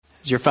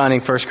As you're finding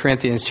 1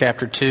 Corinthians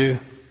chapter 2,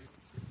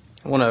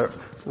 I want to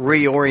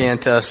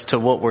reorient us to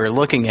what we're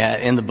looking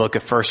at in the book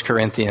of 1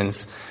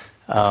 Corinthians.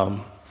 I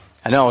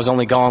know I was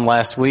only gone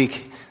last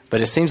week,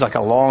 but it seems like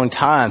a long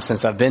time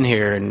since I've been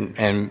here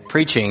and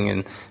preaching,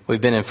 and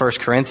we've been in 1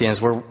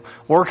 Corinthians. We're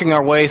working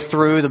our way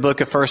through the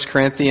book of 1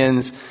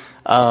 Corinthians.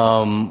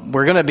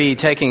 We're going to be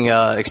taking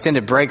an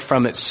extended break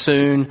from it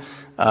soon.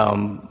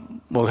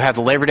 We'll have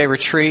the Labor Day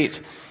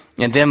retreat,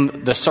 and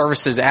then the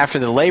services after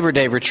the Labor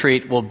Day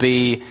retreat will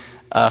be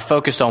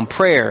focused on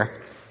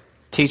prayer,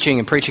 teaching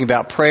and preaching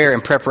about prayer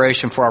in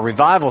preparation for our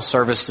revival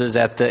services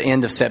at the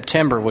end of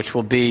September, which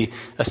will be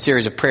a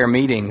series of prayer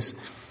meetings.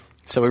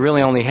 So we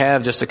really only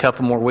have just a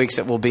couple more weeks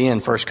that we'll be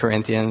in 1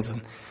 Corinthians.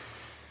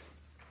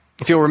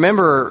 If you'll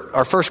remember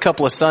our first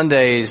couple of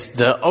Sundays,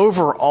 the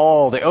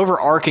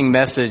overarching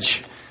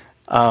message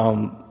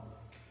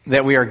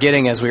that we are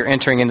getting as we are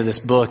entering into this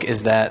book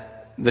is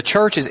that the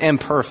church is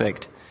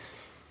imperfect.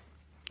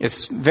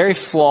 It's very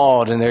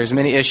flawed, and there's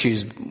many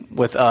issues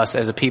with us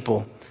as a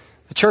people.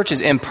 The church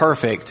is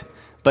imperfect,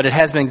 but it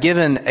has been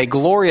given a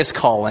glorious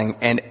calling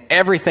and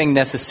everything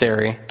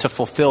necessary to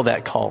fulfill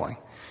that calling.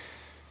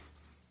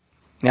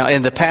 Now,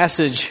 in the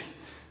passage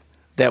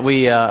that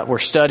we were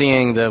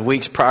studying the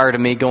weeks prior to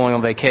me going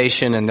on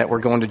vacation and that we're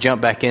going to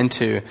jump back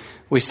into,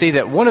 we see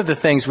that one of the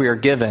things we are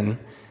given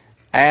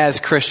as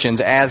Christians,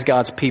 as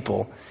God's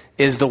people,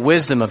 is the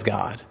wisdom of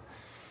God.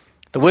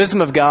 The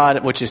wisdom of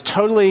God, which is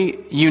totally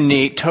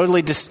unique,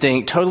 totally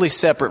distinct, totally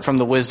separate from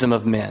the wisdom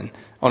of men,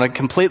 on a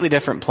completely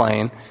different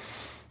plane.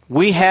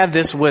 We have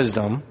this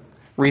wisdom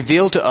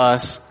revealed to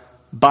us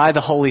by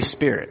the Holy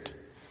Spirit.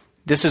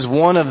 This is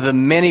one of the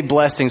many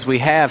blessings we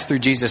have through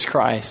Jesus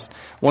Christ,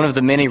 one of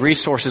the many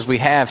resources we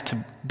have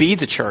to be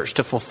the church,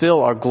 to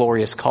fulfill our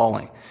glorious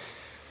calling.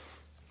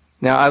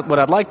 Now, what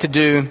I'd like to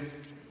do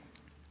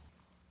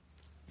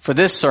for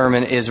this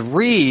sermon is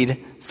read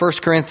 1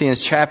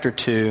 Corinthians chapter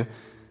 2,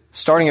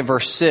 starting at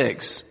verse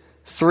 6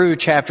 through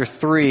chapter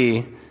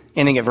 3,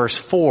 ending at verse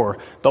 4.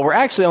 But we're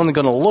actually only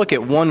going to look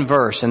at one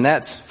verse, and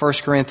that's 1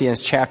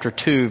 Corinthians chapter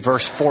 2,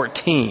 verse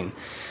 14.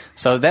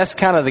 So that's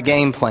kind of the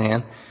game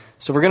plan.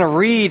 So we're going to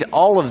read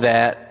all of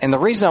that, and the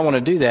reason I want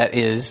to do that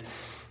is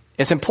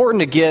it's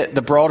important to get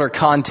the broader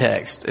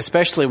context,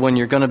 especially when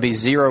you're going to be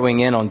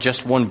zeroing in on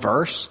just one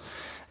verse.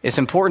 It's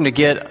important to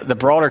get the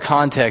broader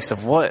context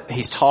of what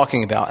he's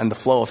talking about and the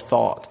flow of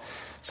thought.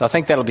 So I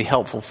think that'll be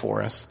helpful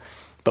for us.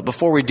 But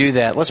before we do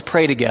that, let's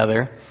pray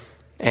together.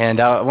 And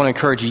I want to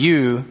encourage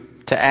you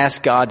to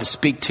ask God to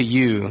speak to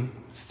you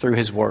through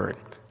His Word.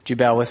 Would you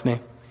bow with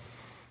me?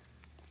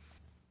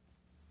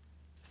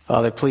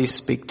 Father, please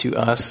speak to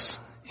us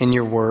in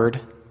your Word.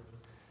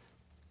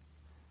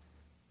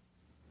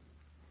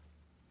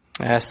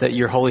 I ask that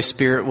your Holy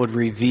Spirit would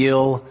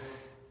reveal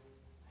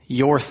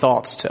your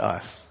thoughts to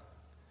us.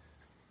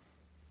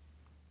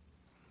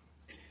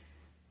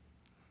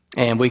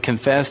 And we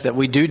confess that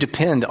we do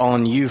depend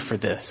on you for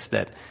this,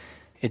 that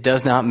it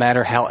does not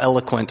matter how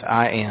eloquent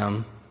I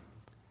am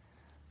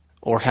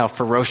or how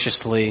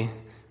ferociously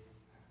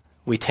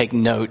we take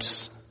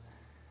notes.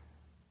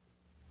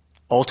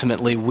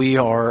 Ultimately, we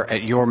are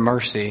at your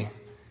mercy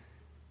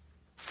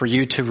for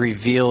you to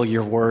reveal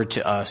your word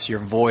to us, your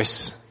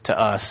voice to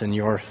us, and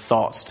your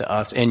thoughts to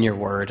us in your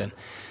word. And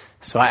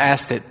so I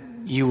ask that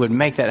you would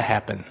make that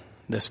happen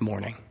this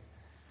morning.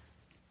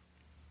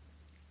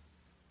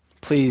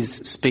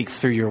 Please speak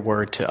through your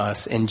word to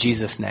us in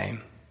Jesus'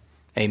 name.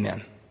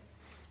 Amen.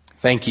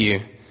 Thank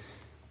you.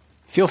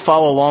 If you'll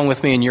follow along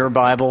with me in your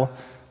Bible,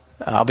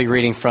 I'll be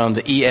reading from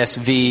the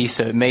ESV,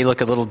 so it may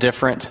look a little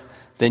different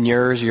than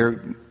yours.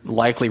 You're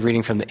likely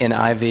reading from the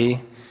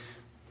NIV,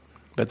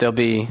 but they'll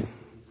be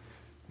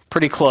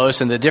pretty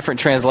close, and the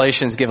different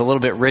translations give a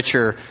little bit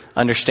richer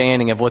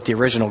understanding of what the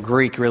original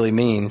Greek really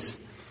means.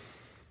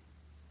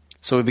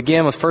 So we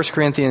begin with 1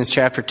 Corinthians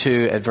chapter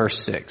 2 at verse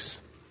 6.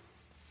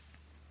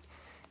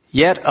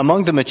 Yet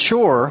among the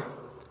mature,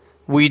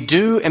 we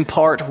do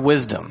impart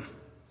wisdom,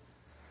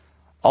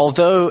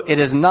 although it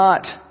is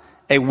not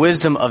a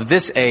wisdom of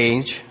this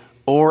age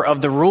or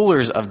of the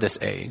rulers of this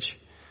age,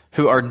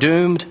 who are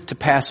doomed to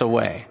pass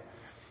away.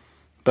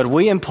 But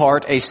we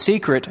impart a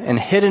secret and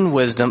hidden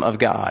wisdom of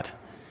God,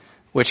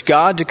 which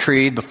God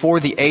decreed before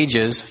the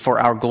ages for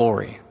our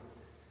glory.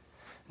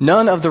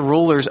 None of the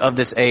rulers of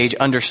this age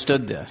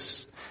understood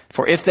this,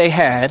 for if they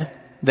had,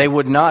 they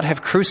would not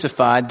have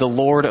crucified the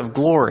Lord of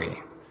glory.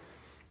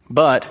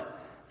 But,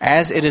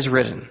 as it is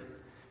written,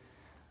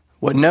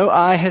 what no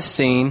eye has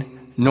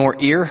seen, nor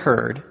ear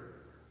heard,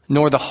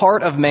 nor the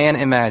heart of man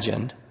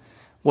imagined,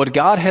 what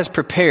God has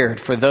prepared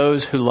for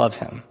those who love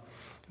him.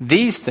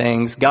 These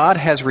things God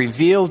has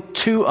revealed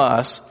to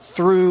us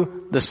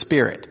through the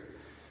Spirit.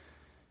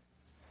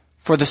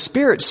 For the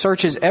Spirit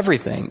searches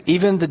everything,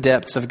 even the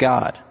depths of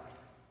God.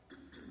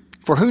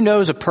 For who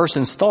knows a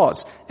person's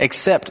thoughts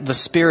except the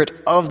spirit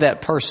of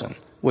that person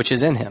which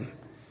is in him?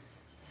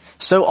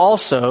 So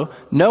also,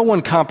 no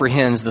one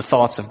comprehends the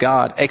thoughts of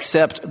God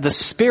except the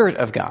Spirit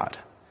of God.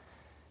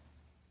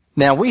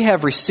 Now we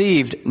have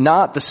received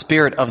not the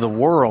spirit of the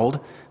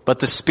world, but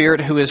the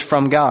Spirit who is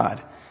from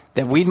God,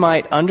 that we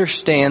might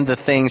understand the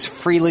things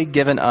freely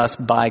given us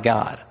by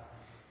God.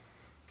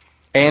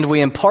 And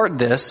we impart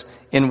this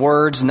in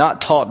words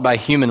not taught by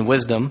human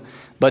wisdom,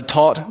 but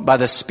taught by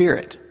the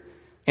Spirit,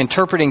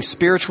 interpreting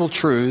spiritual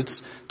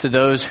truths to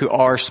those who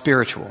are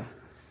spiritual.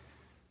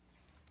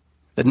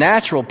 The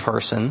natural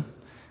person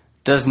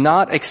does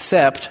not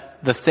accept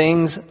the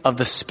things of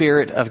the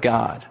Spirit of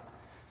God,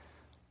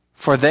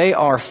 for they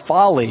are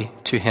folly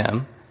to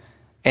him,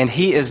 and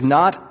he is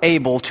not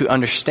able to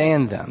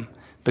understand them,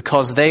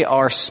 because they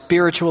are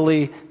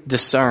spiritually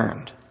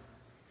discerned.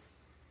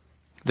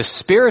 The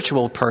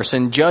spiritual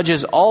person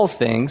judges all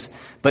things,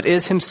 but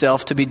is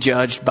himself to be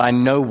judged by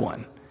no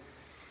one.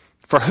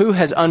 For who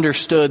has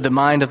understood the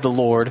mind of the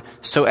Lord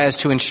so as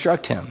to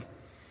instruct him?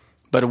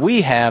 But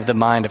we have the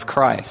mind of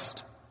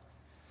Christ.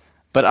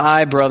 But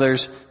I,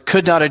 brothers,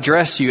 could not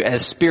address you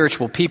as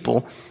spiritual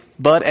people,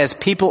 but as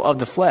people of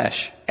the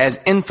flesh, as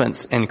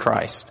infants in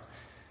Christ.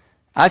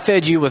 I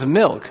fed you with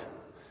milk,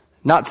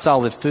 not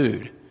solid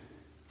food,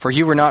 for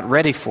you were not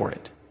ready for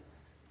it.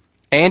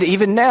 And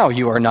even now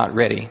you are not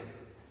ready,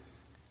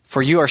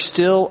 for you are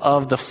still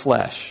of the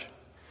flesh.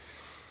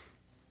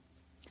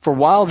 For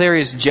while there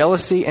is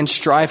jealousy and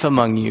strife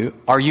among you,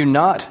 are you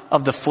not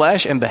of the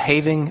flesh and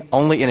behaving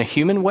only in a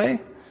human way?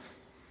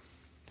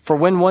 For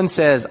when one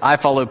says, I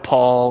follow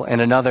Paul,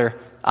 and another,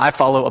 I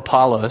follow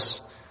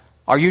Apollos,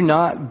 are you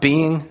not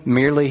being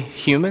merely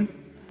human?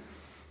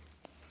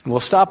 We'll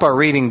stop our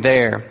reading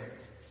there,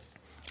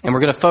 and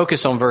we're going to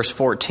focus on verse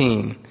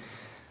 14.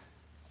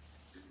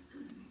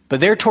 But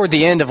there toward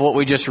the end of what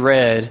we just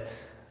read,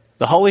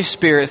 the Holy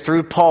Spirit,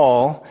 through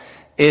Paul,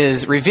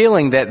 is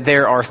revealing that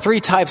there are three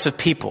types of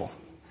people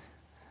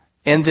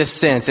in this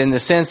sense, in the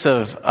sense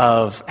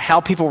of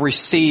how people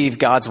receive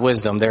God's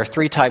wisdom. There are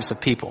three types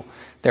of people.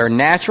 There are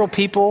natural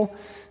people,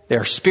 there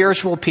are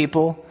spiritual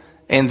people,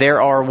 and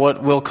there are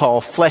what we'll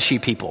call fleshy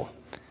people.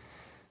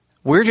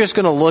 We're just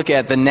going to look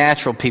at the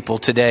natural people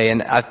today,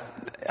 and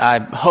I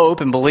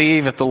hope and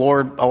believe, if the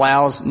Lord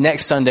allows,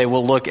 next Sunday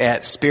we'll look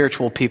at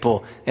spiritual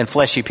people and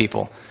fleshy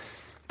people.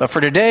 But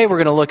for today, we're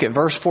going to look at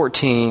verse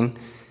 14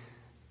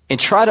 and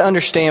try to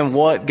understand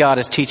what God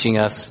is teaching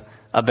us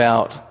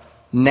about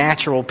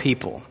natural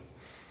people.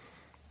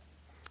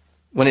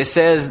 When it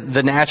says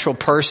the natural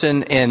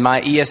person in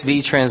my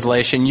ESV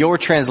translation, your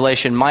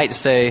translation might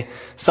say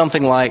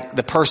something like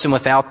the person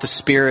without the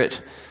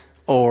Spirit,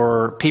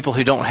 or people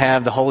who don't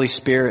have the Holy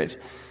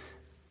Spirit.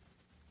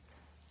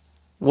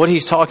 What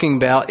he's talking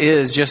about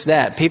is just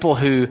that. People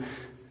who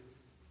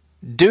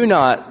do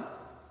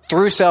not,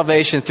 through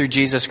salvation through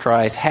Jesus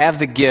Christ, have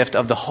the gift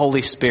of the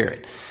Holy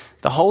Spirit.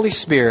 The Holy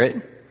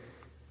Spirit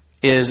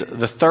is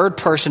the third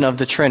person of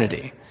the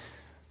Trinity.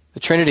 The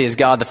Trinity is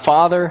God the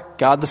Father,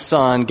 God the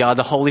Son, God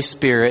the Holy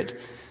Spirit.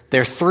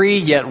 They're three,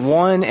 yet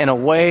one, in a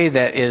way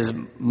that is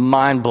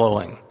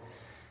mind-blowing.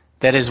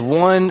 That is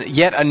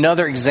yet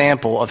another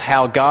example of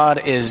how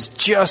God is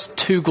just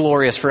too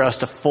glorious for us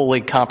to fully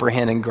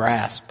comprehend and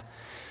grasp.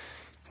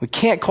 We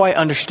can't quite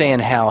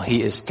understand how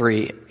he is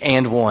three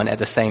and one at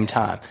the same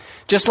time.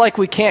 Just like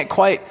we can't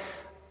quite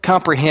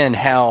comprehend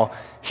how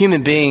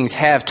human beings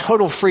have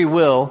total free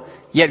will,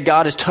 yet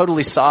God is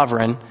totally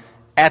sovereign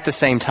at the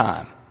same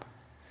time.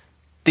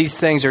 These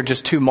things are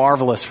just too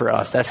marvelous for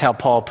us. That's how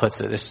Paul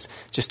puts it. It's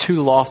just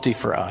too lofty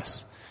for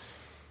us.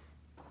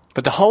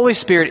 But the Holy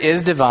Spirit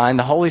is divine.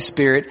 The Holy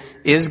Spirit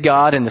is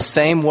God in the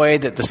same way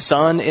that the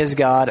Son is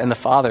God and the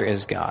Father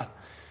is God.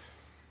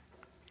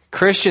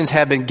 Christians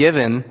have been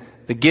given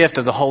the gift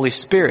of the Holy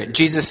Spirit.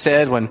 Jesus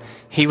said when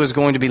he was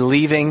going to be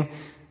leaving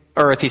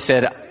earth, he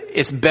said,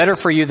 it's better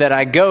for you that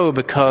I go,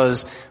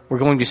 because we're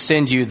going to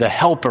send you the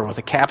Helper with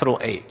a capital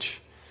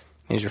H.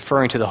 And he's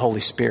referring to the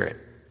Holy Spirit.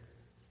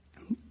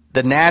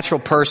 The natural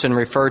person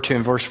referred to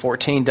in verse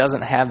 14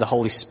 doesn't have the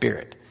Holy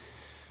Spirit.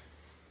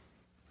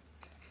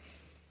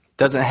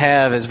 Doesn't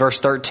have, as verse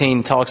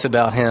 13 talks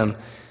about him,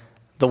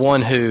 the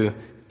one who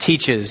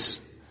teaches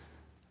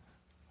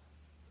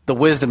the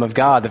wisdom of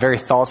God, the very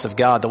thoughts of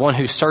God, the one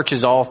who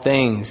searches all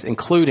things,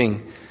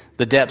 including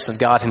the depths of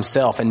God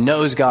himself, and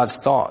knows God's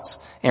thoughts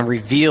and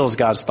reveals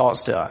God's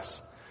thoughts to us.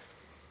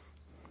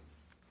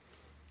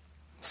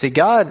 See,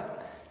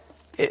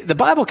 the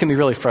Bible can be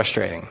really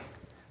frustrating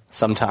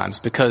sometimes,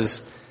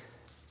 because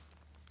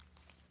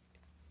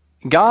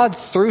God,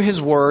 through his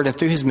word and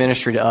through his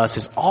ministry to us,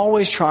 is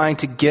always trying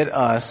to get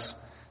us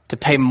to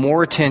pay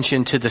more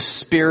attention to the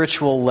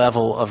spiritual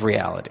level of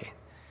reality.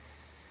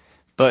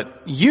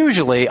 But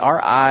usually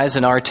our eyes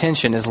and our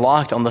attention is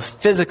locked on the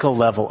physical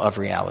level of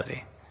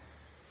reality.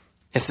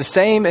 It's the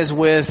same as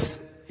with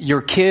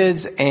your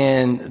kids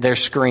and their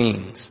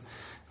screens,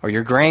 or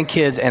your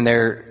grandkids and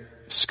their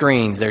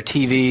screens, their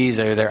TVs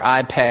or their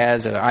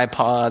iPads or their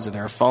iPods or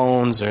their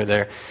phones or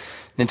their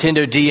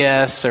Nintendo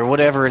DS or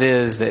whatever it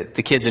is that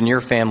the kids in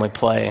your family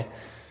play.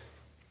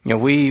 You know,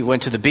 we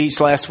went to the beach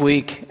last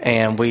week,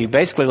 and we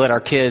basically let our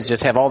kids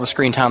just have all the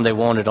screen time they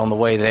wanted on the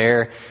way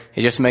there.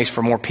 It just makes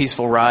for a more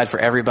peaceful ride for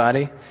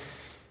everybody.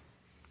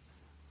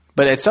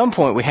 But at some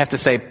point, we have to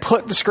say,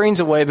 put the screens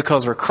away,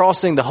 because we're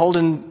crossing the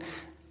Holden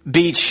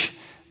beach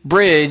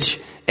bridge,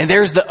 and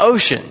there's the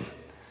ocean.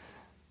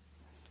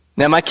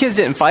 Now, my kids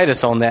didn't fight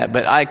us on that,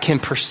 but I can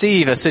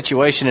perceive a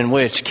situation in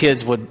which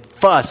kids would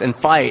fuss and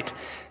fight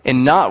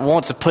and not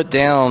want to put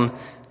down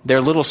their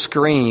little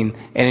screen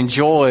and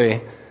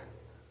enjoy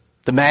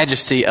the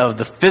majesty of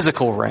the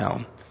physical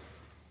realm.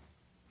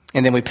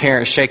 And then we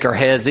parents shake our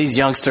heads. These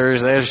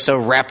youngsters, they're so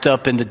wrapped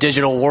up in the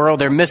digital world,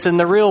 they're missing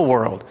the real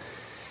world.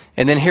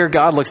 And then here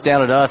God looks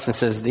down at us and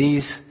says,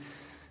 these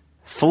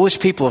foolish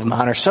people of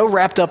mine are so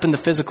wrapped up in the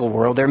physical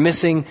world, they're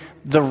missing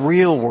the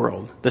real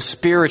world, the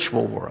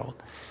spiritual world.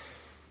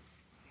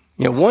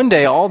 You know, one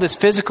day all this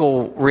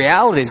physical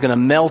reality is going to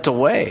melt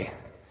away.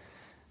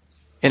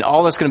 And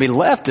all that's going to be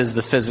left is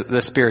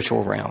the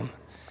spiritual realm.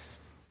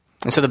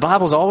 And so the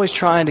Bible's always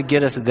trying to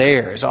get us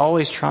there. It's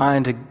always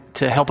trying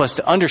to help us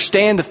to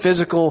understand the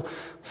physical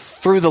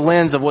through the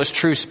lens of what's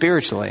true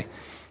spiritually.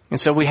 And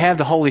so we have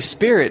the Holy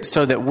Spirit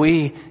so that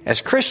we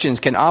as Christians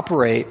can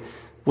operate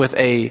with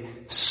a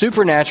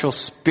supernatural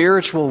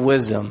spiritual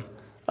wisdom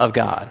of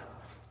God,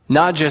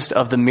 not just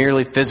of the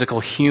merely physical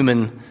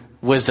human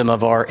wisdom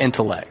of our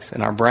intellects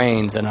and our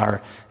brains and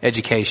our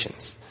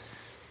educations.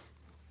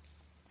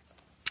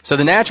 So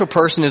the natural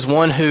person is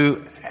one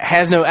who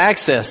has no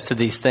access to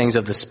these things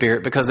of the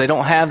Spirit because they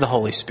don't have the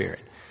Holy Spirit.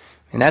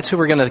 And that's who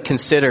we're going to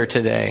consider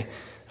today.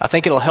 I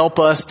think it'll help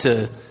us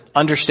to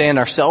understand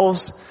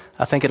ourselves.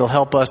 I think it'll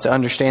help us to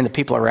understand the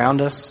people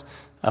around us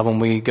when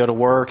we go to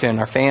work and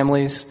our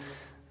families.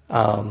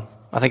 I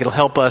think it'll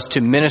help us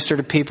to minister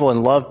to people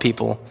and love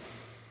people.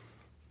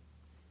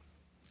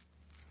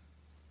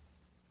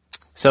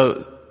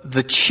 So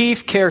the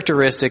chief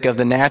characteristic of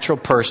the natural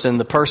person,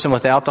 the person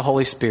without the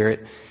Holy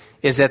Spirit,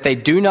 is that they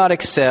do not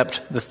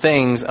accept the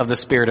things of the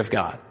Spirit of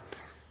God.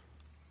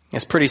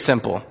 It's pretty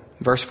simple.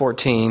 Verse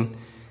 14,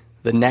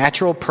 the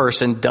natural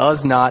person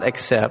does not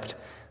accept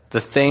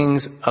the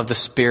things of the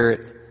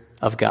Spirit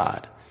of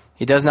God.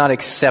 He does not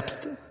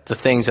accept the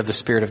things of the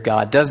Spirit of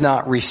God, does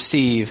not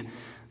receive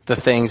the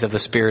things of the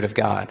Spirit of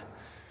God.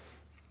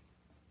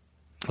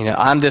 You know,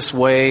 I'm this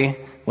way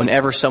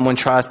whenever someone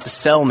tries to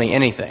sell me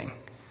anything.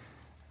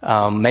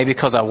 Maybe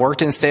because I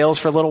worked in sales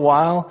for a little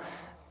while,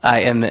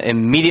 I am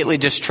immediately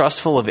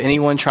distrustful of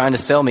anyone trying to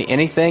sell me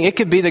anything. It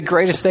could be the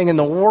greatest thing in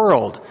the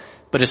world,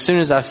 but as soon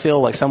as I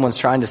feel like someone's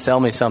trying to sell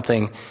me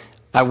something,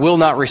 I will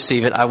not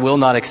receive it. I will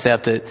not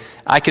accept it.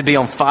 I could be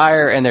on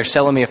fire and they're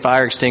selling me a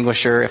fire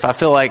extinguisher. If I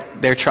feel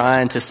like they're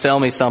trying to sell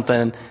me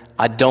something,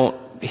 I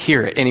don't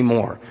hear it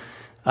anymore.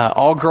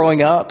 All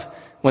growing up,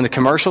 when the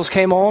commercials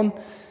came on,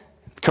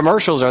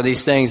 commercials are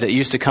these things that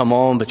used to come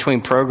on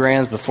between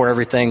programs before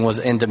everything was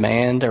in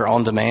demand or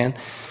on demand.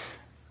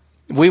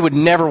 We would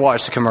never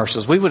watch the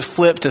commercials. We would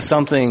flip to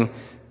something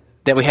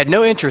that we had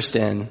no interest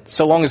in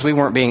so long as we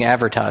weren't being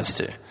advertised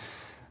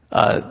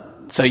to.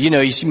 So, you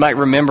know, you might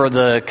remember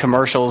the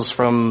commercials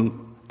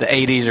from the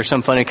 80s or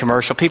some funny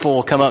commercial. People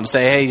will come up and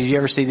say, hey, did you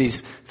ever see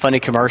these funny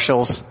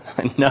commercials?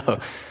 No,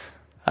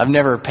 I've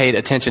never paid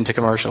attention to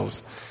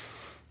commercials.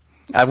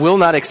 I will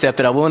not accept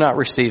it. I will not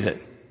receive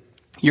it.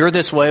 You're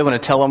this way when a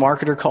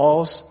telemarketer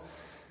calls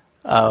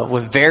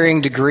with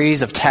varying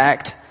degrees of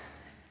tact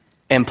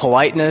and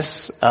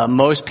politeness.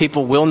 Most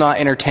people will not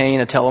entertain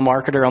a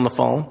telemarketer on the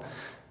phone.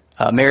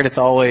 Meredith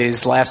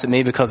always laughs at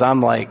me because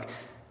I'm like,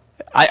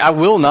 I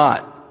will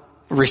not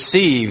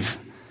receive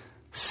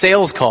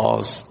sales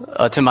calls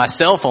to my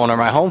cell phone or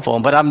my home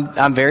phone, but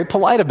I'm very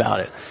polite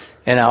about it.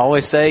 And I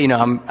always say, you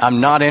know,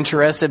 I'm not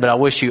interested, but I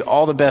wish you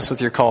all the best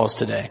with your calls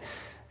today.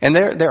 And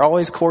they're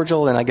always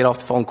cordial, and I get off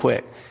the phone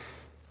quick.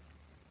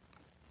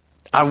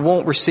 I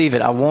won't receive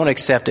it. I won't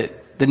accept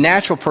it. The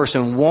natural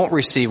person won't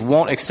receive,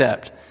 won't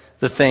accept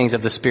the things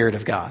of the Spirit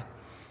of God.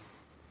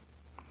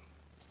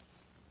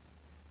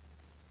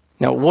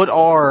 Now, what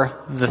are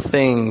the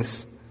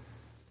things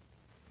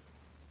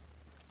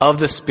of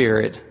the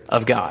Spirit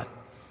of God?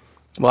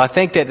 Well, I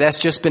think that's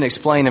just been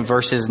explained in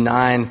verses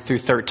 9 through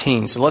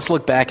 13. So let's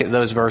look back at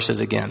those verses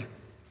again.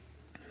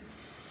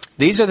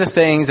 These are the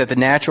things that the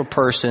natural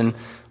person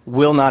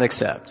will not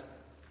accept.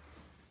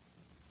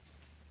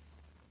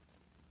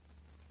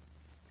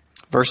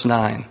 Verse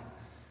 9.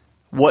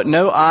 What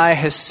no eye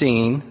has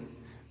seen,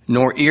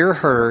 nor ear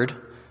heard,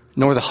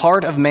 nor the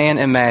heart of man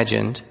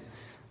imagined,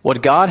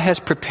 what God has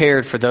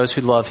prepared for those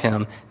who love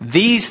Him,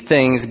 these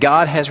things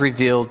God has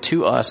revealed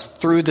to us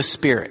through the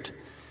Spirit.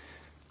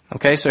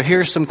 Okay, so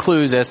here's some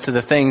clues as to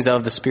the things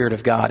of the Spirit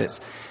of God. It's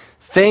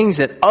things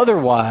that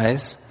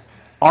otherwise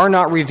are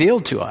not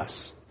revealed to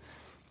us.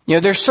 You know,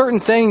 there's certain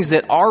things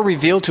that are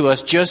revealed to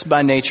us just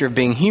by nature of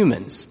being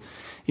humans.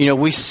 You know,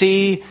 we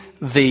see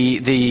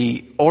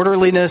the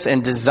orderliness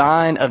and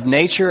design of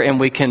nature,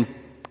 and we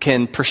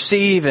can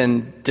perceive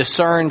and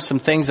discern some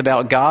things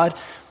about God.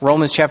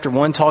 Romans chapter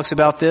 1 talks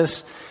about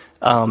this.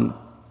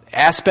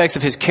 Aspects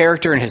of His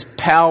character and His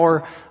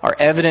power are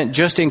evident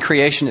just in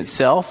creation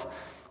itself.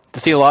 The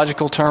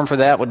theological term for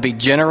that would be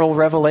general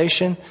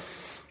revelation.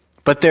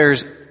 But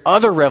there's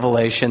other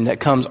revelation that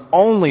comes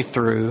only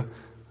through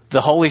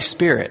the Holy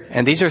Spirit.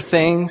 And these are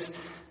things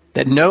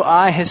that no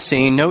eye has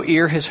seen, no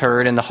ear has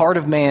heard, and the heart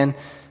of man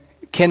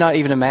cannot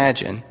even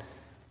imagine.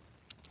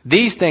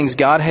 These things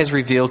God has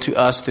revealed to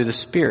us through the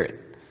Spirit.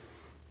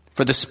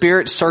 For the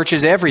Spirit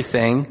searches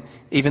everything,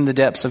 even the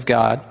depths of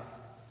God.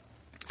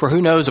 For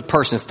who knows a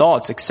person's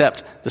thoughts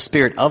except the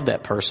spirit of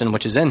that person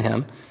which is in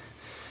him?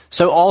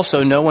 So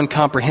also no one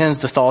comprehends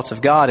the thoughts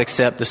of God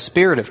except the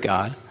Spirit of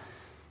God.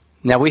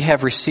 Now we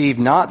have received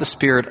not the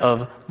spirit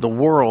of the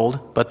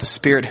world, but the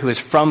Spirit who is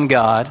from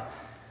God,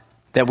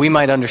 that we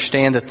might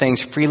understand the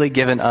things freely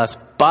given us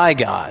by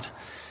God.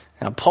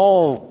 Now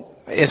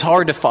it's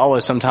hard to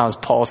follow sometimes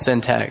Paul's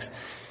syntax.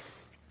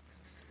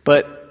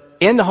 But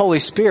in the Holy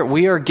Spirit,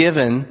 we are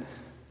given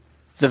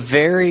the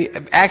very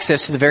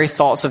access to the very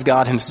thoughts of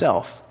God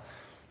himself.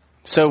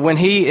 So when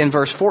he, in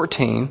verse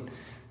 14,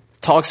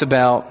 talks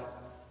about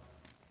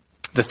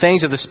the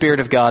things of the Spirit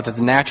of God that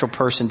the natural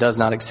person does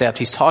not accept,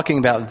 he's talking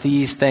about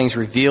these things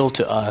revealed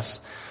to us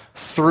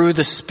through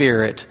the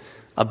Spirit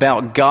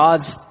about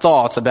God's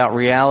thoughts about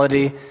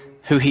reality,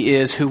 who he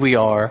is, who we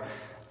are,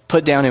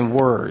 put down in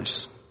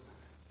words.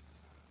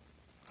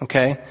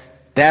 Okay?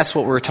 That's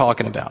what we're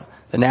talking about.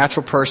 The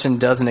natural person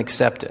doesn't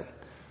accept it.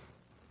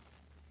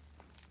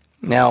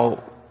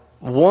 Now,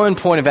 one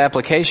point of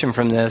application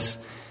from this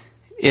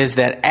is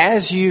that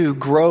as you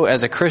grow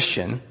as a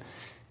Christian,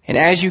 and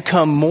as you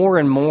come more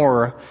and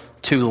more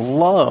to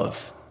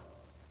love,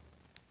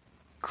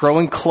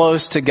 growing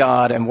close to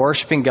God and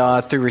worshiping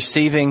God through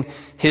receiving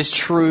his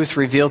truth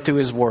revealed through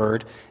his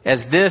word,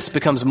 as this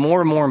becomes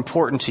more and more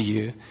important to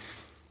you,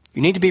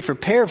 you need to be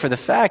prepared for the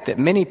fact that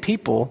many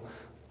people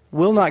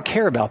will not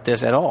care about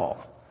this at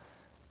all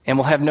and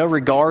will have no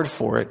regard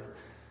for it,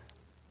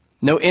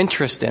 no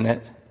interest in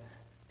it,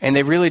 and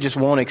they really just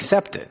won't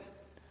accept it.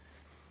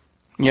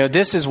 You know,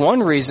 this is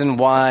one reason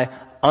why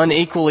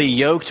unequally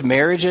yoked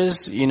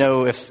marriages, you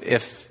know,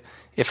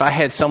 if I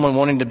had someone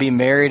wanting to be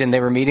married and they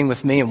were meeting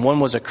with me and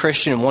one was a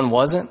Christian and one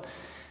wasn't,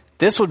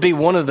 this would be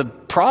one of the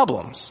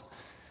problems.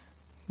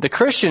 The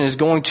Christian is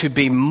going to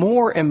be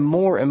more and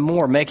more and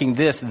more making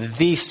this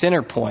the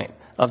center point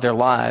of their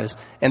lives,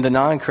 and the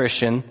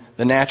non-Christian,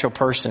 the natural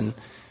person,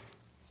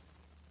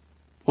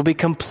 will be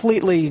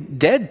completely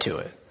dead to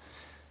it.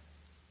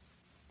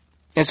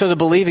 And so the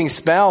believing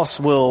spouse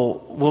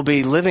will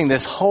be living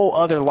this whole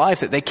other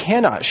life that they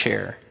cannot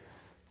share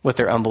with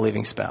their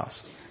unbelieving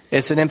spouse.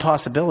 It's an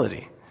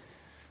impossibility.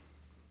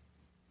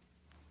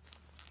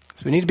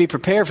 So we need to be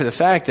prepared for the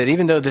fact that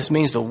even though this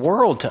means the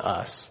world to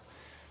us,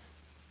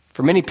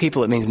 for many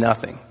people it means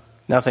nothing.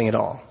 Nothing at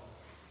all.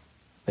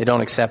 They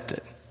don't accept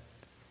it.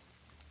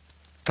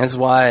 That's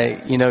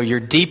why, you know, your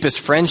deepest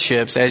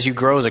friendships as you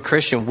grow as a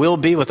Christian will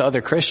be with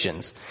other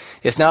Christians.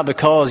 It's not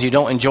because you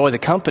don't enjoy the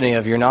company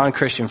of your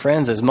non-Christian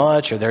friends as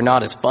much, or they're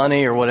not as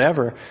funny or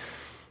whatever,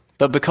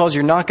 but because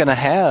you're not going to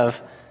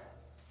have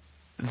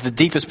the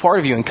deepest part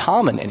of you in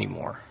common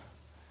anymore.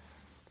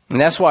 And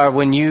that's why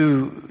when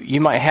you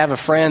might have a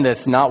friend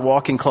that's not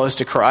walking close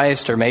to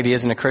Christ, or maybe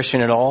isn't a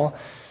Christian at all,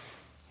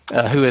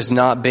 who is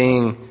not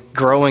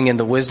growing in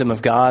the wisdom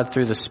of God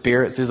through the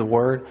Spirit, through the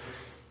Word,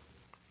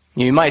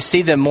 you might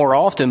see them more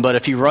often, but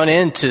if you run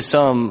into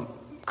some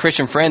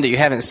Christian friend that you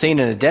haven't seen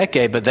in a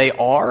decade, but they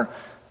are,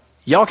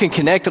 y'all can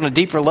connect on a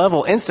deeper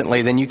level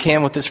instantly than you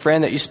can with this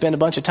friend that you spend a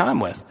bunch of time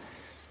with.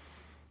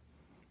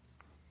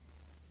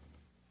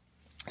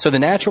 So the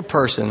natural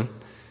person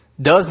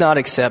does not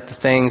accept the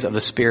things of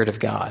the Spirit of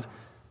God.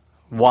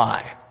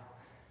 Why?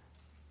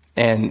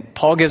 And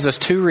Paul gives us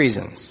two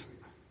reasons.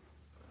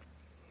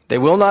 They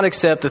will not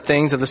accept the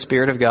things of the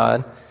Spirit of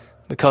God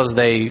because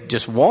they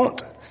just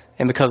won't,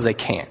 and because they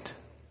can't.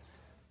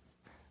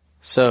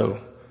 So,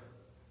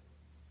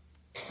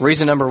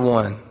 reason number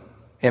one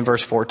in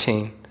verse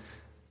 14.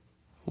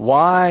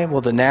 Why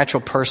will the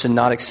natural person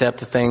not accept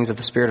the things of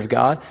the Spirit of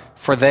God?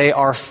 For they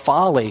are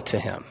folly to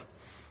him.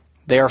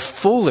 They are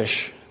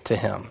foolish to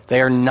him. They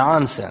are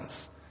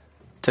nonsense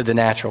to the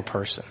natural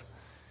person.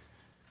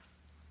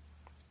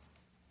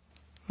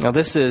 Now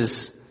this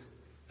is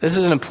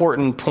an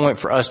important point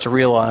for us to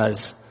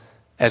realize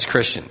as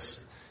Christians.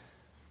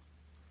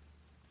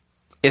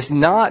 It's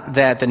not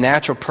that the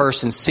natural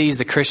person sees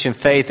the Christian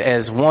faith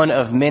as one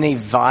of many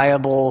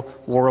viable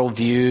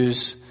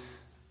worldviews,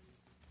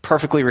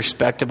 perfectly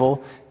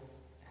respectable.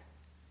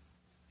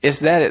 It's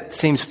that it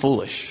seems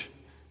foolish.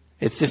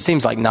 It just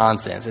seems like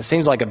nonsense. It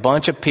seems like a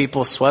bunch of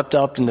people swept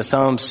up into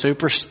some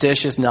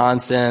superstitious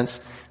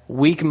nonsense,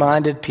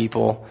 weak-minded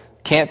people,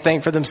 can't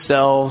think for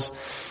themselves,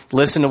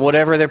 listen to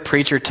whatever their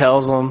preacher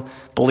tells them,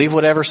 believe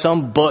whatever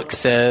some book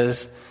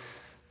says.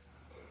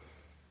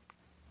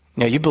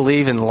 You know, you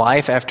believe in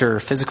life after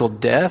physical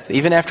death,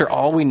 even after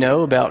all we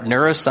know about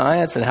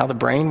neuroscience and how the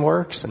brain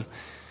works. And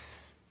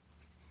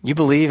you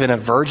believe in a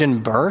virgin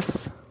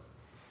birth,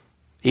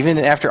 even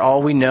after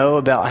all we know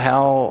about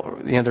how,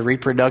 you know, the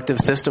reproductive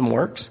system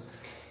works.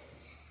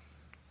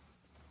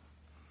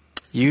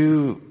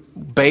 You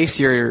base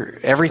your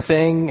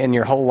everything and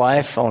your whole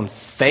life on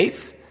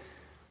faith.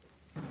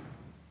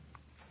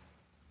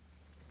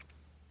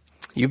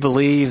 You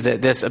believe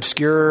that this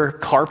obscure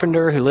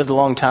carpenter who lived a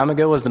long time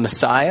ago was the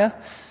Messiah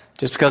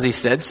just because he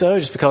said so,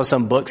 just because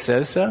some book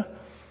says so.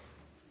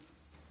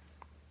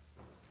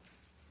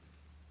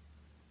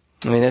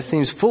 I mean, that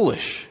seems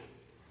foolish.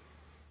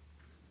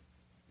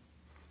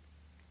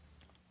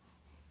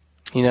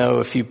 You know,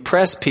 if you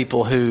press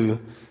people who,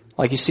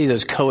 like you see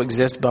those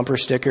coexist bumper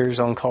stickers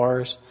on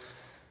cars,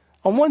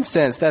 on one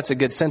sense, that's a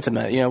good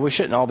sentiment. You know, we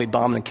shouldn't all be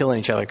bombing and killing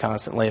each other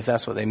constantly if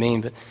that's what they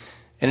mean. But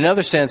in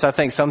another sense, I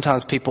think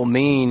sometimes people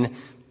mean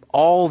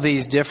all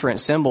these different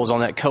symbols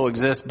on that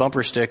coexist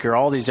bumper sticker,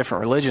 all these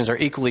different religions are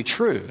equally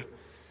true.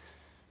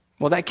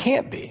 Well, that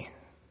can't be.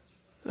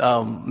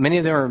 Many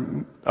of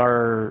them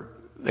are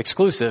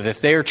exclusive. If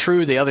they're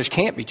true, the others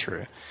can't be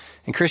true.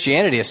 In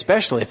Christianity,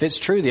 especially, if it's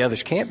true, the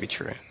others can't be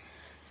true.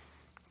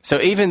 So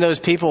even those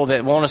people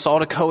that want us all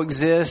to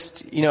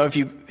coexist, you know, if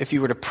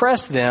you were to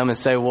press them and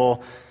say,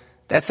 well,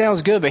 that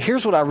sounds good, but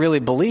here's what I really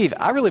believe.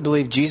 I really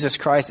believe Jesus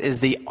Christ is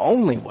the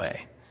only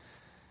way.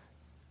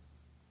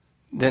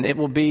 Then it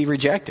will be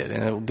rejected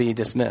and it will be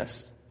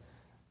dismissed.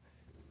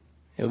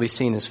 It will be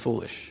seen as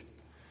foolish.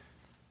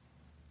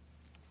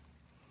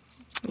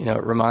 You know,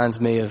 it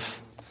reminds me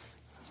of,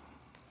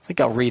 I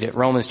think I'll read it,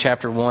 Romans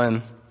chapter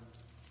 1.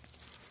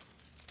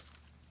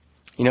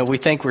 You know, we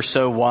think we're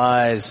so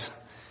wise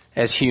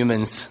as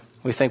humans.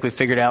 We think we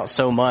figured out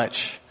so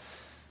much.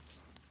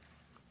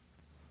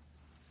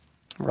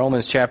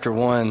 Romans chapter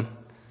 1,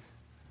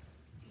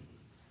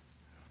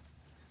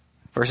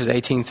 verses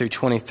 18 through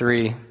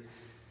 23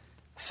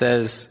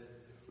 says,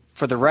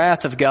 "For the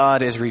wrath of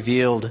God is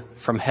revealed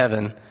from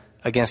heaven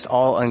against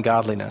all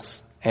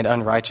ungodliness and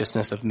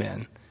unrighteousness of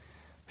men,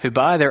 who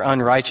by their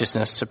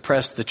unrighteousness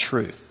suppress the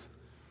truth.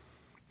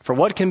 For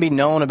what can be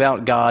known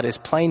about God is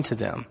plain to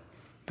them,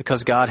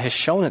 because God has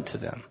shown it to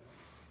them.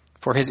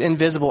 For his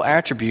invisible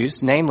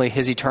attributes, namely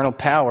his eternal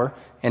power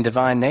and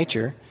divine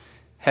nature,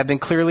 have been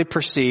clearly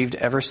perceived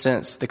ever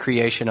since the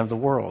creation of the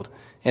world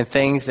and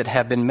things that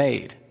have been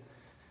made.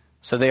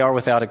 So they are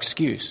without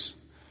excuse."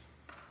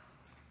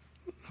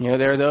 You know,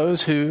 there are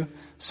those who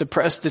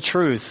suppress the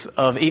truth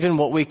of even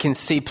what we can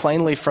see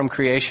plainly from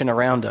creation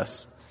around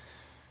us.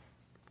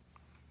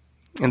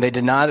 And they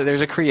deny that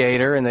there's a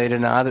creator, and they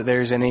deny that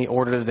there's any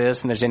order to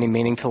this and there's any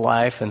meaning to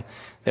life, and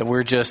that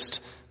we're just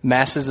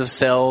masses of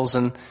cells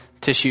and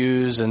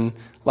tissues, and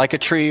like a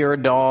tree or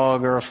a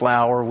dog or a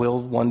flower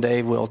will one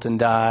day wilt and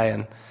die,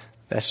 and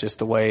that's just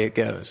the way it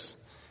goes.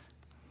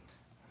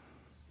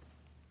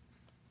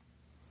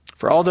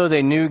 "For although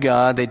they knew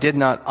God, they did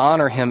not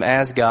honor him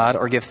as God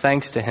or give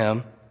thanks to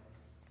him,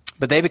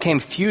 but they became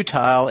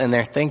futile in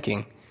their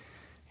thinking,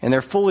 and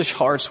their foolish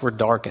hearts were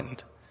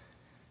darkened.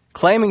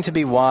 Claiming to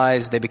be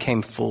wise, they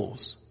became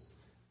fools,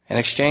 and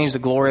exchanged the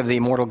glory of the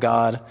immortal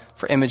God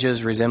for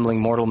images resembling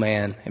mortal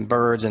man, and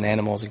birds and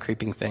animals and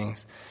creeping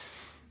things."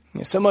 You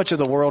know, so much of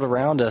the world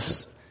around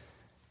us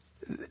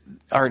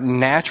are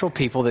natural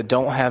people that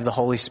don't have the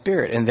Holy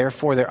Spirit, and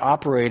therefore they're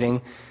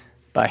operating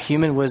by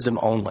human wisdom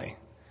only.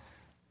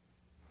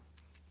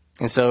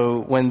 And so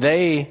when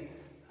they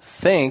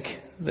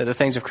think that the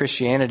things of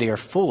Christianity are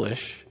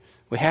foolish,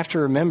 we have to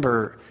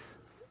remember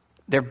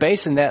they're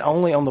basing that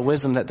only on the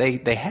wisdom that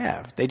they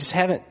have. They just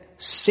haven't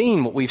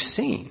seen what we've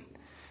seen.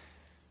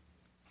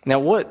 Now,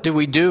 what do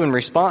we do in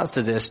response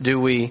to this? Do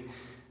we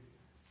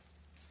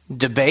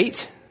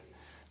debate?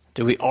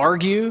 Do we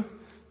argue?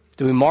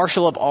 Do we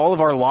marshal up all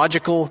of our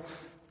logical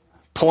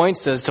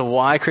points as to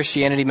why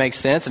Christianity makes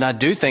sense? And I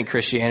do think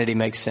Christianity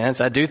makes sense.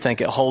 I do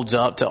think it holds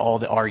up to all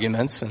the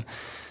arguments. And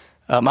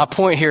my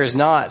point here is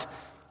not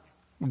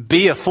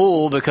be a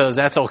fool because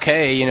that's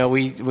okay. You know,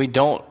 we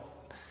don't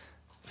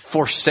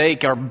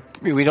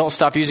we don't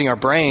stop using our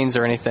brains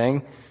or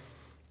anything.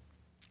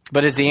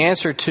 But is the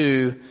answer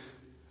to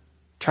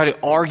try to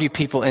argue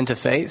people into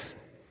faith?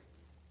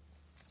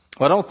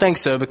 Well, I don't think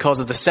so, because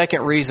of the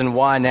second reason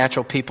why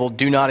natural people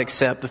do not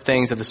accept the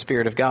things of the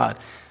Spirit of God.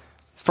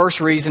 First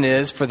reason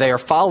is, for they are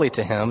folly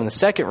to him. And the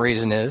second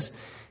reason is,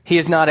 he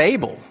is not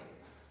able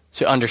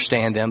to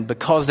understand them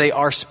because they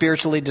are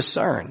spiritually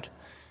discerned.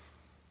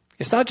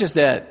 It's not just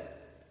that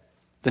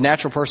the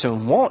natural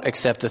person won't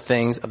accept the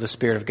things of the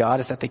Spirit of God,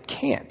 it's that they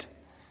can't.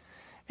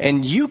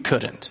 And you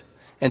couldn't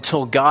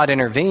until God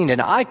intervened,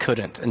 and I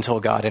couldn't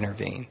until God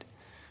intervened.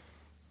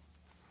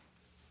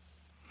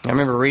 I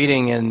remember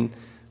reading in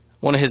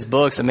one of his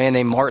books, a man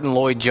named Martin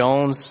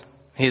Lloyd-Jones.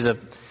 He's a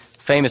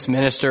famous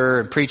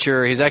minister and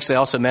preacher. He's actually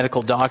also a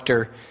medical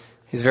doctor.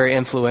 He's very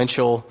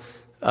influential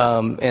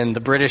in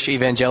the British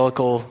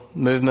evangelical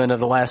movement of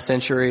the last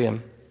century.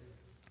 And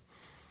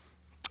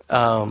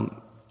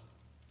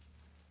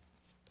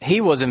he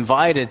was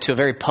invited to a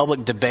very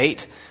public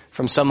debate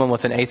from someone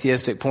with an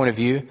atheistic point of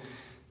view,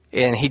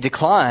 and he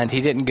declined.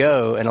 He didn't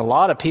go, and a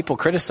lot of people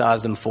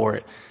criticized him for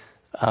it.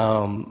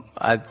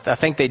 I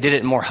think they did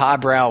it in more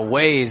highbrow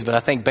ways, but I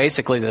think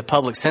basically the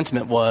public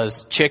sentiment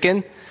was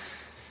chicken.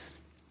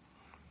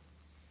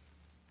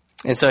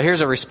 And so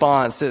here's a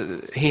response.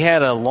 He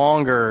had a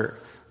longer,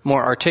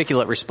 more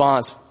articulate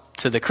response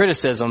to the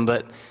criticism,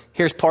 but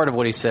here's part of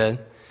what he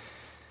said.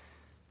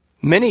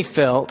 "Many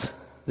felt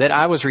that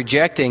I was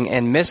rejecting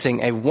and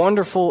missing a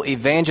wonderful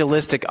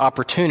evangelistic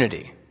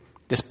opportunity,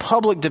 this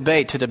public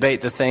debate to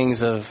debate the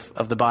things of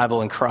the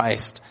Bible and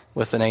Christ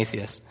with an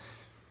atheist.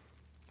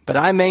 But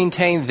I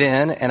maintained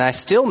then, and I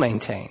still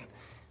maintain,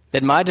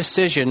 that my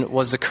decision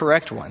was the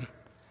correct one.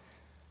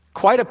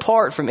 Quite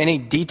apart from any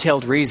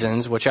detailed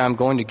reasons which I am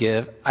going to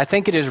give, I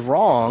think it is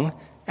wrong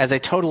as a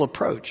total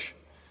approach.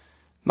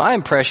 My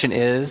impression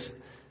is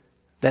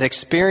that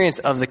experience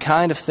of the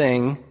kind of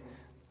thing,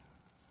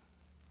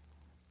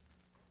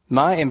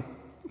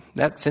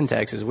 that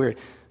syntax is weird.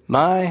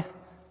 My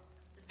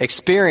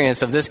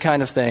experience of this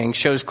kind of thing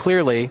shows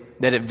clearly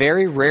that it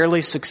very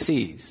rarely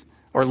succeeds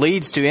or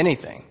leads to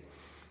anything.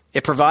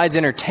 It provides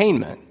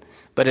entertainment,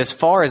 but as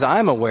far as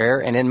I'm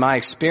aware and in my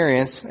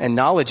experience and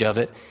knowledge of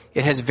it,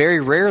 it has very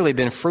rarely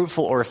been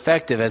fruitful or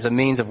effective as a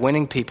means of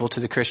winning people to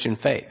the Christian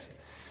faith.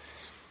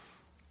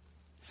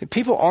 See,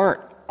 people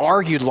aren't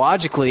argued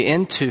logically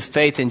into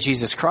faith in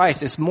Jesus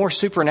Christ. It's more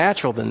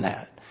supernatural than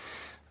that.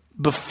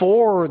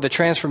 Before the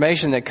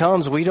transformation that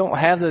comes, we don't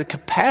have the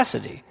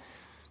capacity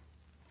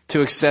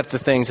to accept the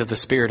things of the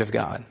Spirit of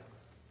God.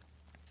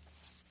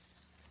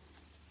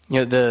 You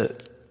know, the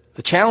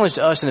challenge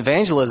to us in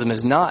evangelism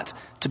is not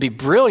to be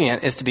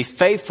brilliant, it's to be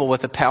faithful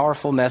with the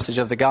powerful message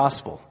of the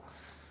gospel.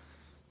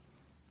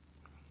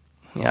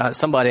 You know,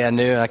 somebody I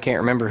knew, and I can't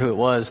remember who it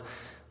was,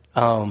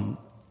 got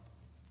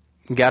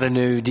a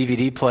new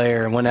DVD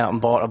player and went out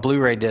and bought a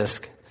Blu-ray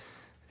disc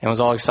and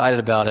was all excited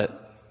about it,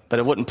 but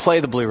it wouldn't play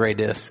the Blu-ray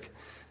disc.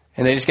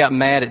 And they just got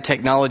mad at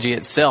technology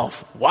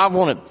itself. Why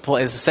won't it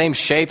play? It's the same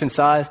shape and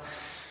size.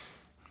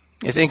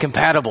 It's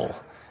incompatible.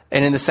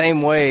 And in the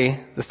same way,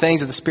 the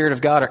things of the Spirit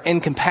of God are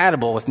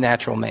incompatible with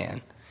natural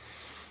man.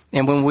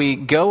 And when we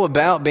go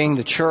about being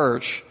the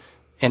church,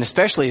 and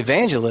especially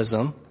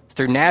evangelism,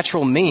 through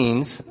natural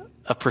means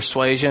of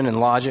persuasion and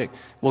logic,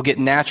 we'll get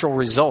natural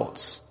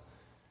results.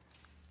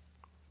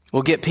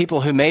 We'll get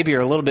people who maybe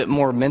are a little bit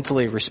more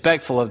mentally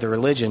respectful of the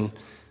religion,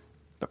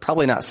 but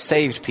probably not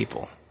saved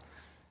people.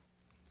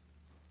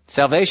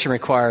 Salvation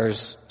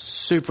requires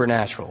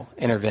supernatural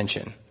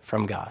intervention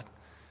from God.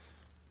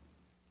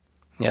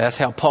 Yeah, that's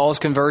how Paul's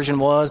conversion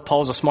was.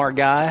 Paul's a smart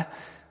guy.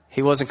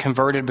 He wasn't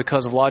converted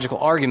because of logical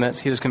arguments.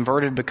 He was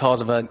converted because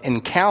of an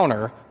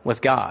encounter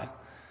with God.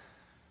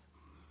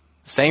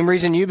 Same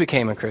reason you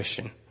became a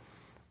Christian.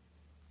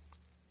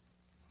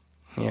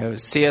 You know,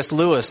 C.S.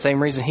 Lewis,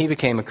 same reason he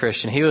became a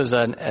Christian. He was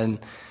an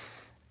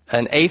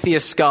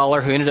atheist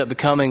scholar who ended up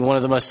becoming one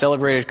of the most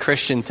celebrated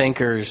Christian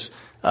thinkers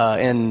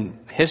in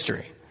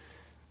history.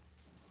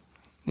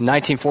 In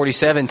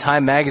 1947,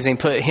 Time magazine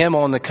put him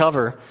on the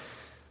cover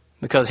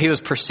because he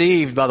was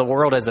perceived by the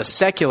world as a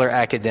secular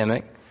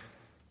academic,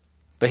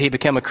 but he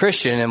became a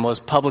Christian and was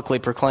publicly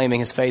proclaiming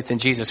his faith in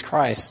Jesus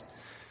Christ.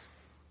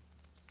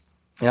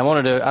 And I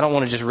don't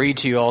want to just read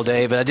to you all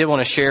day, but I did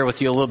want to share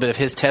with you a little bit of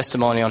his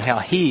testimony on how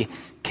he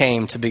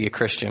came to be a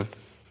Christian.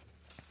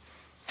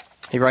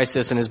 He writes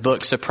this in his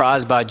book,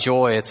 Surprised by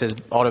Joy. It's his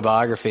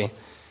autobiography.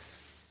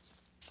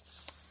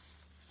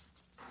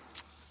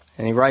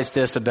 And he writes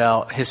this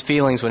about his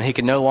feelings when he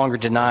could no longer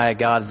deny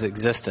God's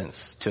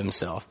existence to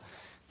himself.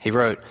 He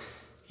wrote,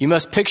 "You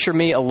must picture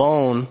me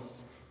alone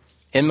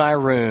in my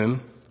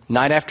room,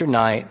 night after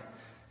night,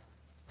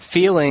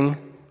 feeling,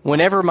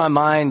 whenever my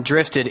mind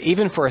drifted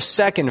even for a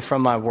second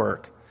from my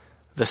work,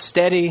 the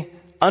steady,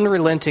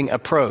 unrelenting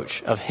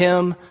approach of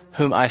him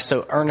whom I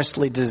so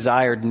earnestly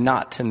desired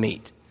not to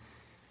meet.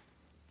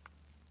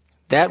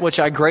 That which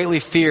I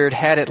greatly feared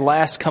had at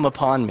last come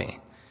upon me.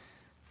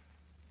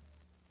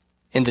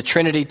 In the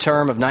Trinity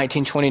term of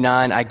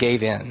 1929, I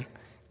gave in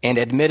and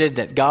admitted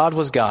that God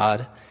was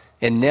God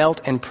and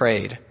knelt and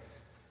prayed.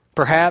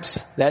 Perhaps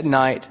that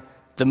night,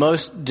 the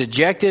most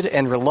dejected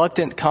and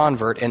reluctant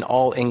convert in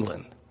all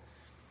England.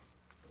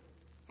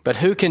 But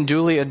who can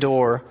duly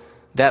adore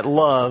that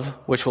love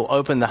which will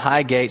open the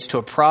high gates to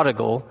a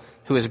prodigal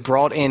who is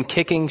brought in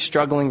kicking,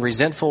 struggling,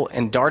 resentful,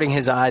 and darting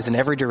his eyes in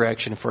every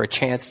direction for a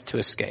chance to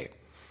escape?"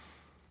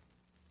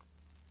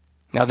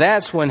 Now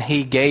that's when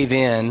he gave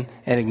in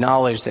and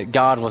acknowledged that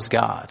God was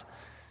God.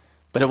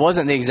 But it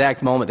wasn't the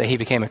exact moment that he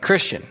became a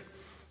Christian.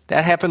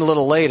 That happened a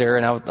little later,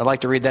 and I'd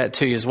like to read that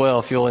to you as well,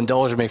 if you'll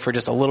indulge me for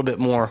just a little bit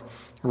more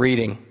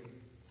reading.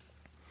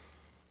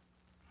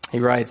 He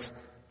writes,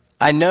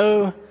 "I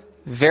know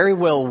very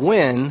well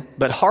when,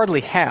 but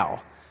hardly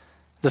how,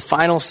 the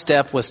final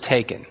step was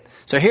taken."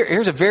 So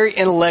here's a very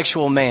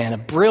intellectual man, a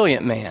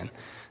brilliant man,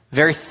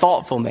 very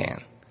thoughtful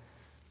man.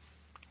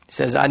 He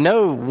says, "I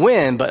know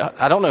when, but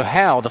I don't know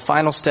how the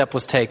final step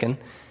was taken.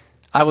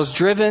 I was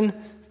driven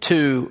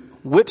to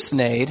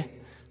Whipsnade,"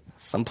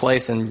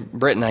 someplace in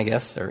Britain, I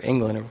guess, or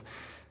England.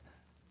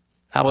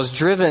 "I was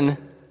driven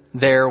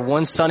there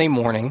one sunny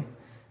morning.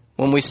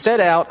 When we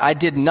set out, I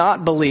did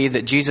not believe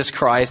that Jesus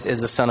Christ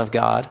is the Son of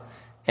God.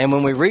 And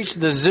when we reached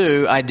the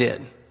zoo, I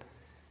did.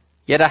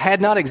 Yet I had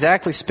not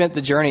exactly spent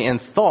the journey in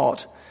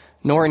thought,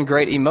 nor in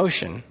great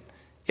emotion.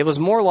 It was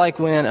more like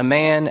when a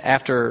man,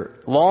 after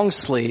long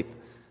sleep,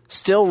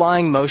 still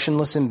lying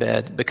motionless in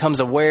bed, becomes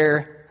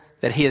aware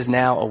that he is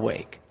now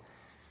awake."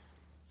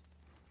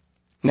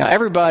 Now,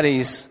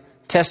 everybody's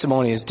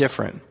testimony is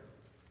different.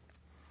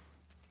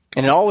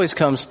 And it always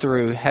comes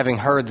through having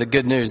heard the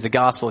good news, the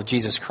gospel of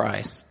Jesus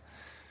Christ.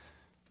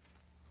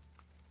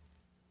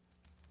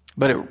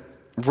 But it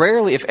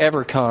rarely, if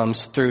ever,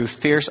 comes through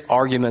fierce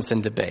arguments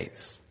and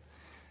debates.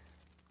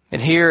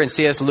 And here in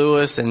C.S.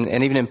 Lewis and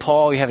even in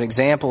Paul, you have an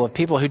example of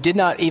people who did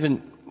not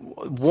even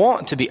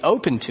want to be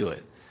open to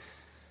it,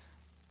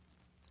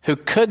 who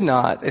could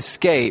not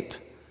escape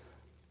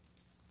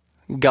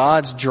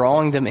God's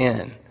drawing them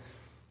in.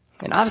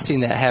 And I've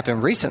seen that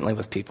happen recently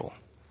with people.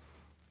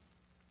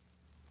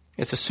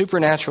 It's a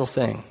supernatural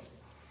thing.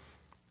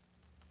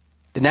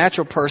 The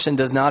natural person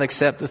does not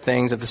accept the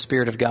things of the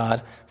Spirit of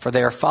God, for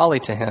they are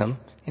folly to him,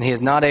 and he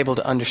is not able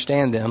to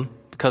understand them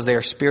because they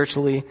are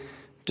spiritually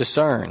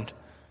discerned.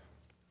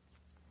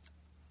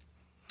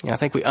 I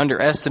think we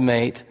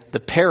underestimate the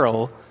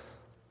peril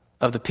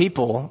of the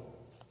people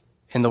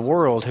in the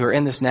world who are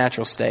in this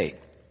natural state.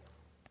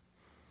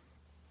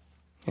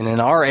 And in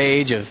our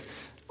age of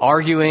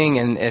arguing,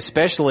 and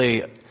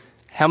especially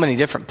how many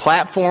different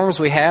platforms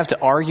we have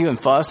to argue and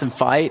fuss and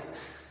fight,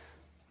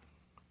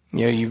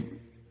 you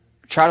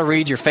try to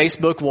read your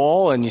Facebook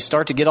wall and you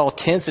start to get all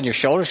tense in your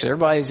shoulders because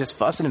everybody's just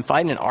fussing and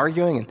fighting and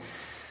arguing and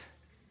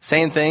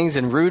saying things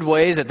in rude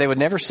ways that they would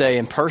never say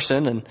in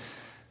person,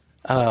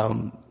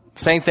 and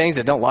saying things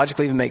that don't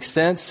logically even make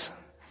sense.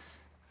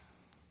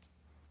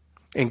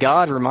 And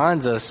God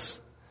reminds us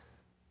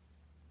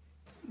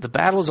the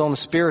battle is on the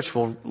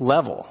spiritual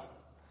level.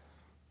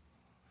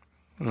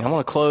 And I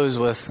want to close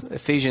with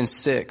Ephesians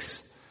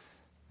 6,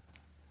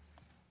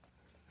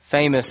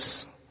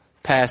 famous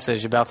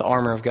passage about the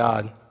armor of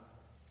God.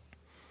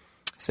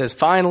 It says,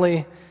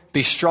 "Finally,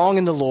 be strong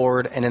in the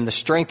Lord and in the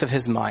strength of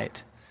his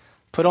might.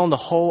 Put on the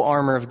whole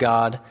armor of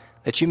God,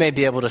 that you may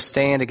be able to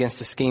stand against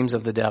the schemes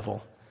of the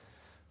devil.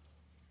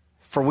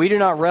 For we do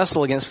not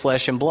wrestle against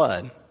flesh and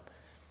blood."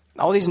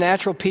 All these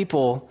natural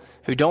people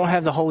who don't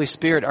have the Holy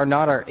Spirit are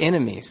not our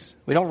enemies.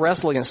 We don't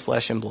wrestle against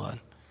flesh and blood,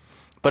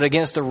 but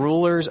against the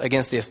rulers,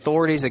 against the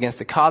authorities, against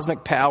the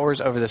cosmic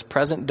powers over this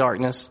present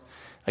darkness,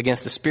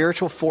 against the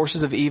spiritual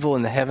forces of evil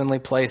in the heavenly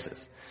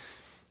places.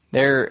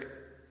 There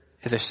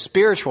is a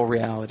spiritual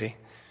reality.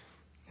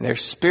 There's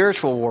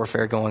spiritual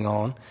warfare going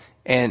on.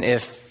 And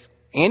if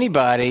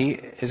anybody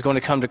is going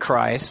to come to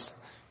Christ,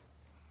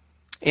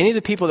 any of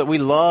the people that we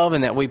love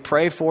and that we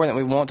pray for and that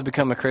we want to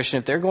become a Christian,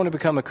 if they're going to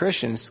become a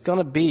Christian, it's going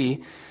to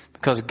be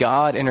because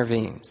God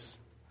intervenes.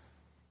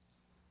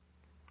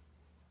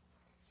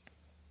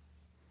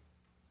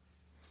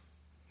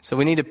 So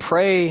we need to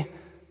pray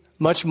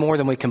much more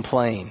than we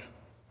complain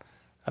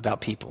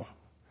about people.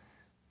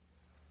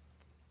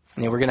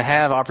 We're going to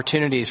have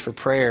opportunities for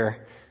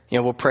prayer.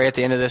 We'll pray at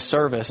the end of this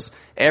service.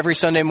 Every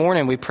Sunday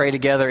morning we pray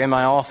together in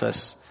my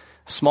office.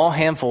 A small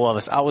handful of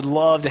us. I would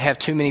love to have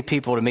too many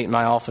people to meet in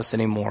my office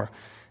anymore.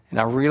 And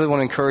I really want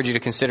to encourage you to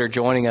consider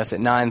joining us at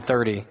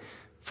 9:30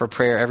 for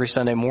prayer every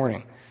Sunday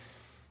morning.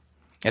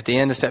 At the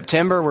end of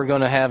September, we're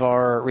going to have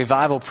our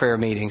revival prayer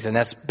meetings, and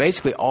that's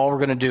basically all we're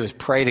going to do is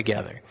pray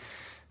together.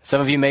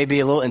 Some of you may be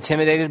a little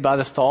intimidated by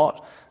the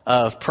thought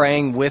of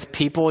praying with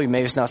people.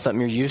 Maybe it's not something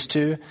you're used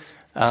to.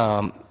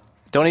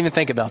 Don't even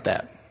think about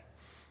that.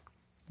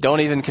 Don't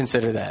even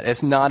consider that.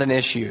 It's not an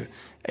issue.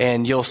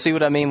 And you'll see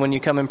what I mean when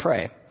you come and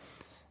pray.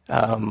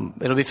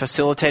 It'll be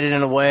facilitated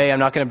in a way. I'm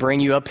not going to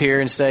bring you up here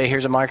and say,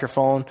 here's a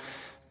microphone,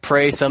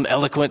 pray some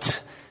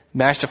eloquent,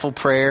 masterful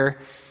prayer.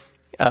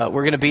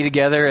 We're going to be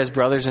together as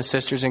brothers and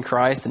sisters in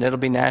Christ, and it'll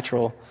be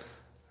natural.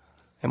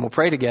 And we'll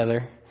pray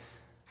together.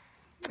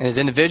 And as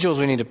individuals,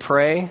 we need to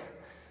pray.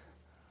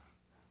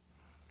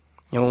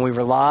 When we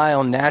rely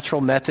on natural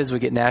methods, we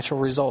get natural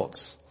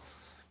results.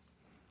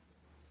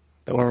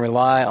 But when we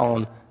rely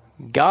on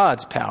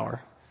God's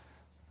power,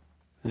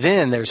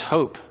 then there's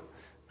hope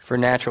for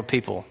natural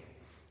people.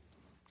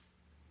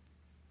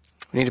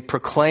 We need to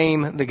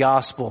proclaim the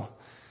gospel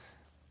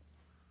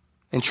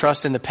and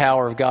trust in the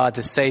power of God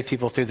to save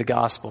people through the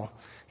gospel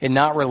and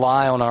not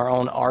rely on our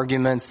own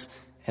arguments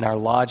and our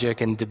logic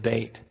and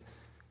debate.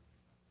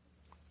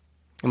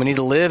 And we need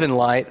to live in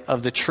light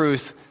of the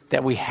truth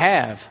that we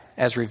have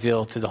as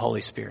revealed through the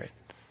Holy Spirit.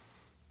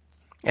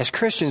 As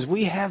Christians,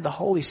 we have the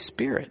Holy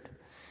Spirit.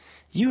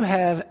 You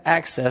have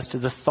access to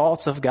the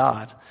thoughts of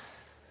God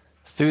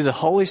through the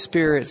Holy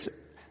Spirit's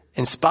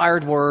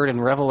inspired word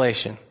and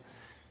revelation.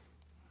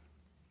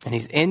 And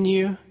He's in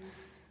you.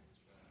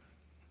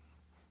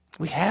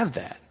 We have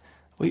that.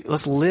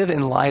 Let's live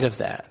in light of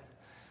that.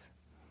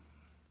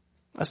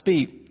 Let's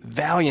be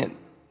valiant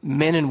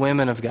men and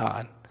women of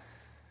God.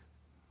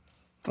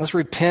 Let's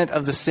repent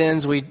of the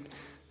sins we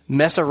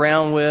mess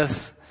around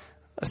with.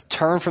 Let's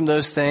turn from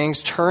those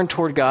things, turn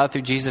toward God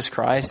through Jesus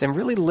Christ, and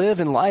really live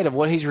in light of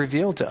what He's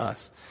revealed to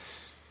us.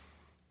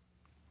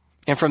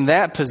 And from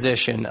that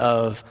position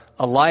of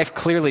a life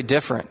clearly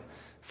different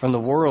from the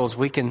world's,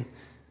 we can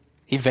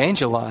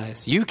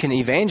evangelize. You can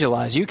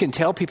evangelize. You can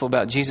tell people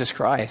about Jesus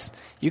Christ.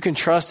 You can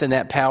trust in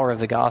that power of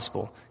the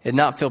gospel and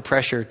not feel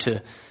pressure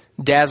to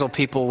dazzle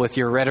people with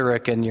your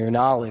rhetoric and your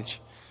knowledge.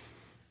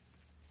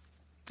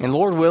 And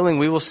Lord willing,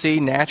 we will see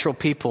natural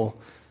people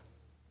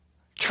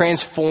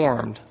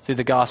transformed through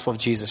the gospel of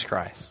Jesus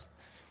Christ.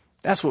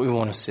 That's what we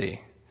want to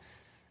see.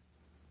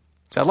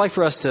 So I'd like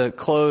for us to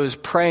close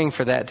praying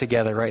for that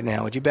together right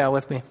now. Would you bow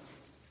with me?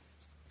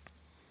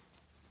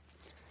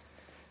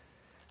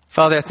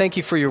 Father, I thank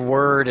you for your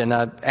word, and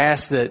I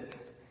ask that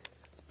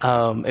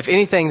if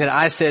anything that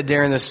I said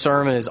during this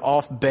sermon is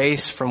off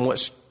base from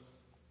what's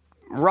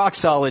rock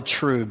solid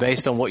true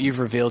based on what you've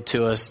revealed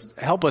to us,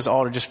 help us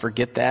all to just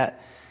forget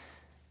that.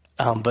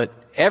 But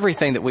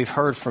everything that we've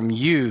heard from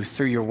you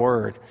through your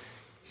word,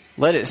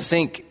 let it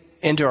sink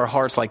into our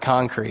hearts like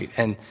concrete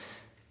and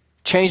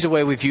change the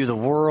way we view the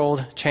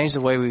world, change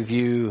the way we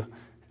view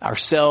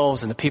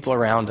ourselves and the people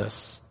around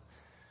us.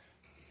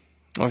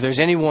 Or if there's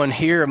anyone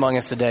here among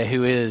us today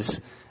who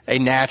is a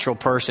natural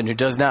person, who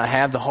does not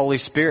have the Holy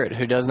Spirit,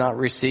 who does not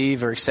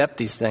receive or accept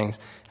these things,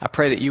 I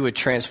pray that you would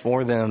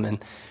transform them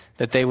and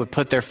that they would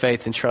put their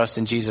faith and trust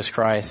in Jesus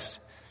Christ.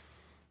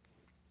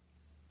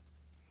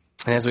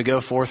 And as we go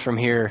forth from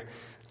here,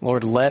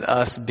 Lord, let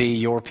us be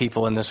your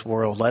people in this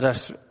world. Let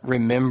us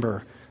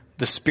remember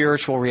the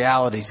spiritual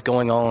realities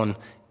going on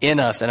in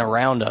us and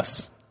around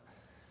us.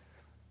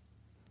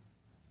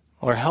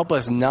 Lord, help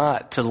us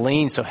not to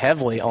lean so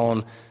heavily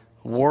on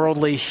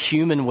worldly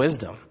human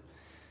wisdom.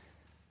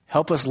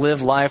 Help us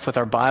live life with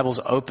our Bibles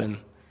open,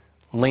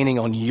 leaning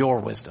on your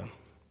wisdom.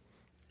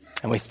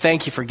 And we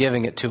thank you for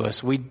giving it to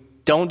us. We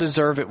don't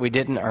deserve it. We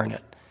didn't earn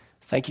it.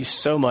 Thank you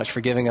so much for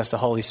giving us the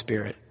Holy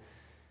Spirit.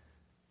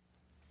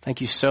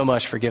 Thank you so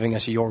much for giving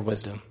us your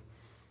wisdom.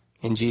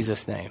 In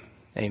Jesus' name,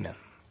 amen.